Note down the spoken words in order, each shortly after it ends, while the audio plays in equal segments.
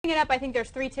it up, I think there's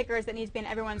three tickers that need to be on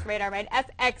everyone's radar, right?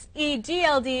 FXE,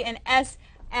 GLD, and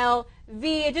SLV.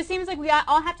 It just seems like we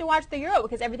all have to watch the euro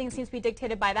because everything seems to be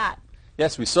dictated by that.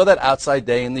 Yes, we saw that outside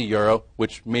day in the euro,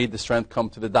 which made the strength come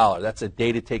to the dollar. That's a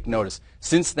day to take notice.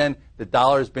 Since then, the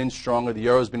dollar has been stronger, the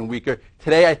euro has been weaker.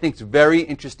 Today, I think it's very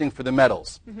interesting for the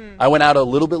metals. I went out a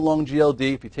little bit long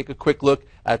GLD. If you take a quick look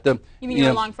at the... You mean you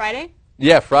went long Friday?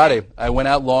 Yeah, Friday. I went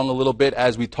out long a little bit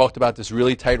as we talked about this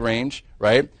really tight range,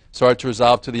 right? Started to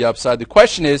resolve to the upside. The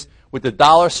question is, with the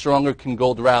dollar stronger, can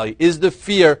gold rally? Is the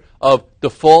fear of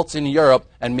defaults in Europe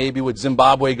and maybe with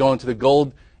Zimbabwe going to the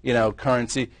gold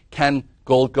currency, can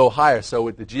gold go higher? So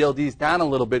with the GLDs down a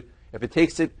little bit, if it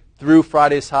takes it through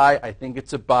Friday's high, I think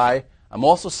it's a buy. I'm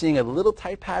also seeing a little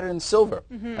tight pattern in silver.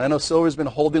 And I know silver's been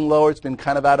holding lower. It's been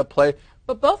kind of out of play.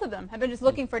 But both of them have been just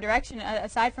looking for direction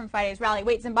aside from Friday's rally.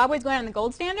 Wait, Zimbabwe's going on the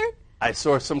gold standard? I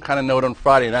saw some kind of note on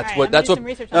Friday, and that's right, that's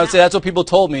what people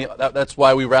told me. That's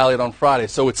why we rallied on Friday.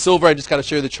 So with silver, I just got to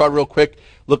show you the chart real quick.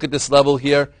 Look at this level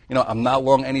here. I'm not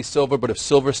long any silver, but if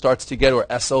silver starts to get, or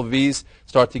SLVs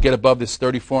start to get above this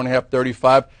 34.5,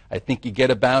 35, I think you get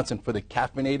a bounce. And for the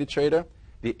caffeinated trader,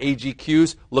 the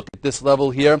AGQs, look at this level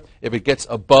here. If it gets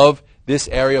above this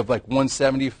area of like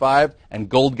 175 and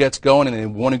gold gets going and they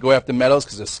want to go after metals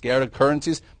because they're scared of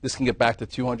currencies, this can get back to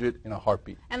 200 in a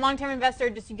heartbeat. And long-term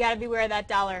investor, just you got to beware of that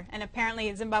dollar and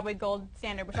apparently Zimbabwe gold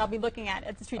standard, which I'll be looking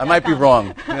at the street.com. I might be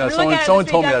wrong. Someone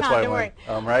told me that's why I went.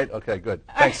 Right? Okay, good.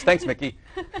 Thanks, Mickey.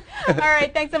 All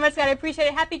right, thanks so much, Scott. I appreciate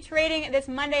it. Happy trading this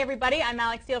Monday, everybody. I'm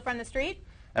Alex Steele from The Street.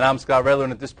 And I'm Scott Redler,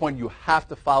 and at this point, you have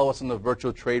to follow us on the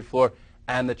virtual trade floor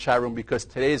and the chat room because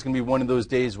today is going to be one of those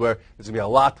days where there's going to be a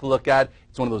lot to look at.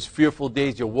 It's one of those fearful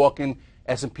days. You're walking,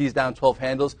 S&P's down 12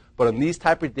 handles. But on these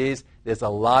type of days, there's a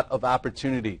lot of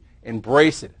opportunity.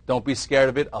 Embrace it. Don't be scared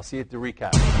of it. I'll see you at the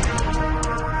recap.